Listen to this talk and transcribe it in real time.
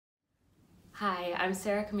Hi, I'm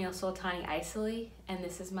Sarah Camille Soltani Isoli, and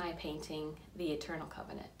this is my painting, The Eternal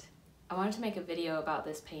Covenant. I wanted to make a video about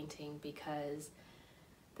this painting because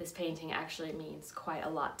this painting actually means quite a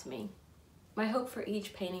lot to me. My hope for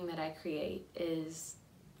each painting that I create is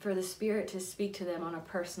for the Spirit to speak to them on a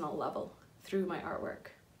personal level through my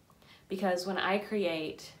artwork. Because when I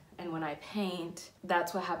create and when I paint,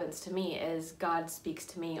 that's what happens to me, is God speaks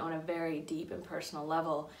to me on a very deep and personal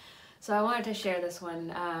level. So I wanted to share this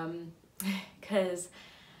one because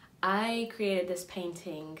I created this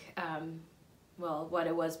painting, well, what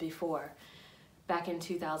it was before, back in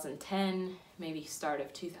 2010, maybe start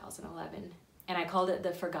of 2011, and I called it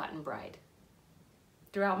The Forgotten Bride.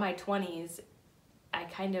 Throughout my 20s, I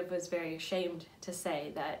kind of was very ashamed to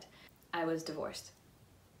say that I was divorced.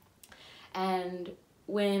 And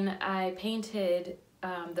when I painted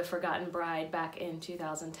The Forgotten Bride back in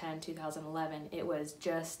 2010, 2011, it was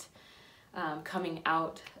just coming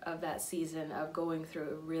out of that season of going through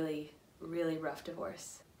a really, really rough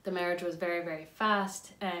divorce. The marriage was very, very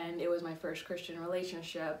fast, and it was my first Christian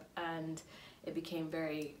relationship, and it became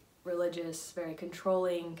very religious, very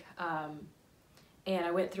controlling, and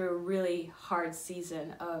I went through a really hard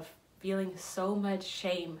season of feeling so much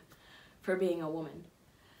shame for being a woman.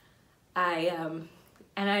 I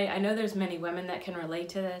know there's many women that can relate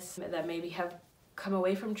to this, that maybe have come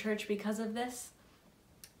away from church because of this.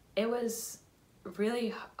 It was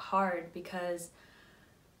really hard because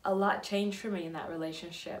a lot changed for me in that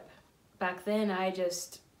relationship. Back then,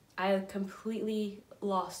 I completely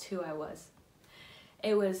lost who I was.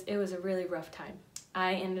 It was a really rough time.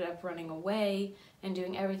 I ended up running away and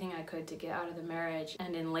doing everything I could to get out of the marriage,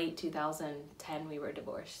 and in late 2010 we were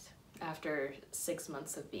divorced after 6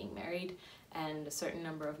 months of being married and a certain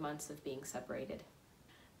number of months of being separated.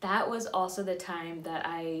 That was also the time that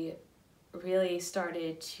I really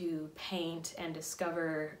started to paint and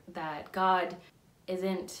discover that God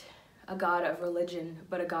isn't a God of religion,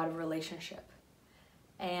 but a God of relationship.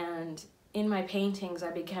 And in my paintings,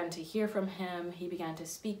 I began to hear from Him. He began to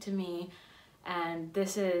speak to me, and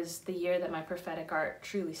this is the year that my prophetic art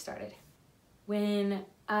truly started. When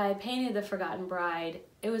I painted The Forgotten Bride,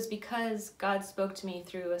 it was because God spoke to me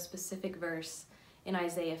through a specific verse in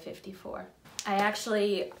Isaiah 54. I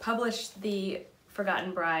actually published The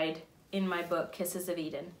Forgotten Bride in my book, Kisses of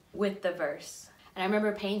Eden, with the verse. And I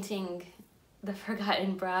remember painting the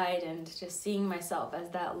Forgotten Bride and just seeing myself as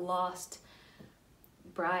that lost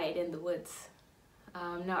bride in the woods.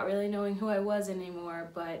 Not really knowing who I was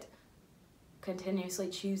anymore, but continuously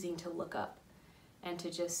choosing to look up and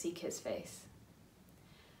to just seek His face.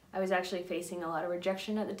 I was actually facing a lot of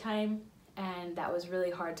rejection at the time, and that was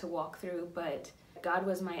really hard to walk through, but God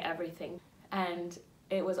was my everything. And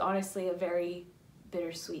it was honestly a very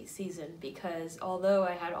bittersweet season, because although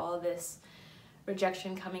I had all this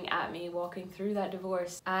rejection coming at me walking through that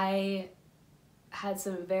divorce, I had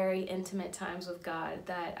some very intimate times with God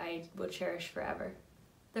that I will cherish forever.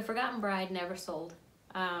 The Forgotten Bride never sold,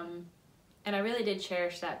 and I really did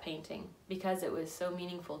cherish that painting because it was so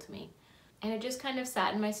meaningful to me. And it just kind of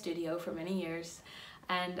sat in my studio for many years,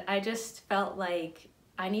 and I just felt like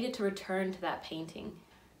I needed to return to that painting.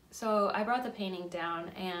 So I brought the painting down,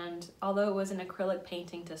 and although it was an acrylic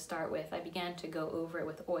painting to start with, I began to go over it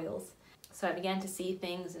with oils. So I began to see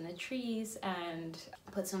things in the trees and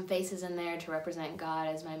put some faces in there to represent God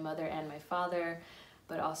as my mother and my father,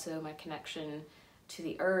 but also my connection to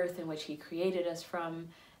the earth in which He created us from,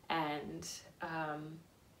 and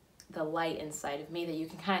the light inside of me that you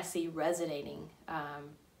can kind of see resonating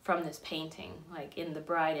from this painting. Like in the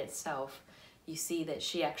bride itself, you see that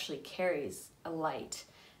she actually carries a light,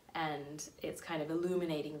 and it's kind of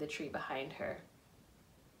illuminating the tree behind her.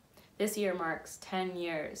 This year marks 10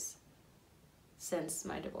 years since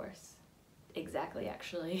my divorce. Exactly,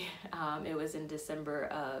 actually. It was in December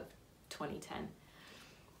of 2010.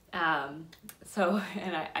 And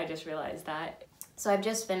I just realized that. So I've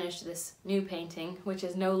just finished this new painting, which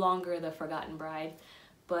is no longer The Forgotten Bride,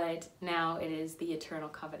 but now it is The Eternal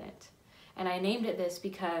Covenant. And I named it this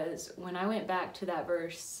because when I went back to that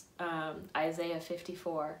verse, Isaiah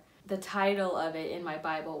 54, the title of it in my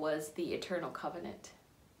Bible was The Eternal Covenant.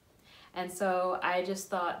 And so I just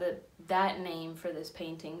thought that that name for this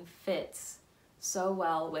painting fits so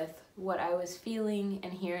well with what I was feeling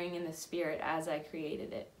and hearing in the Spirit as I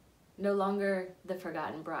created it. No longer the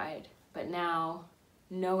Forgotten Bride, but now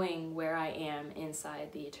knowing where I am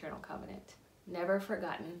inside the Eternal Covenant. Never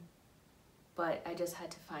forgotten, but I just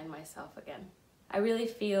had to find myself again. I really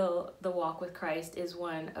feel the walk with Christ is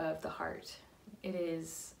one of the heart. It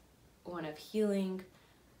is one of healing,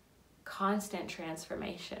 constant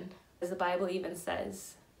transformation. As the Bible even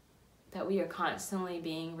says, that we are constantly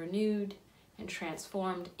being renewed and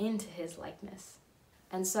transformed into his likeness.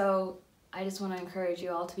 And so I just want to encourage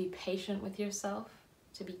you all to be patient with yourself,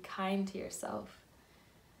 to be kind to yourself,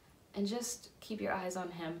 and just keep your eyes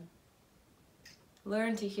on him.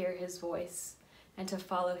 Learn to hear his voice and to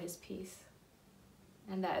follow his peace.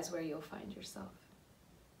 And that is where you'll find yourself.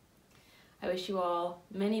 I wish you all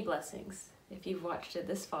many blessings if you've watched it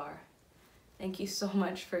this far. Thank you so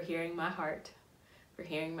much for hearing my heart, for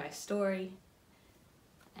hearing my story,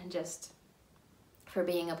 and just for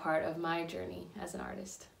being a part of my journey as an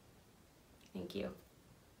artist. Thank you.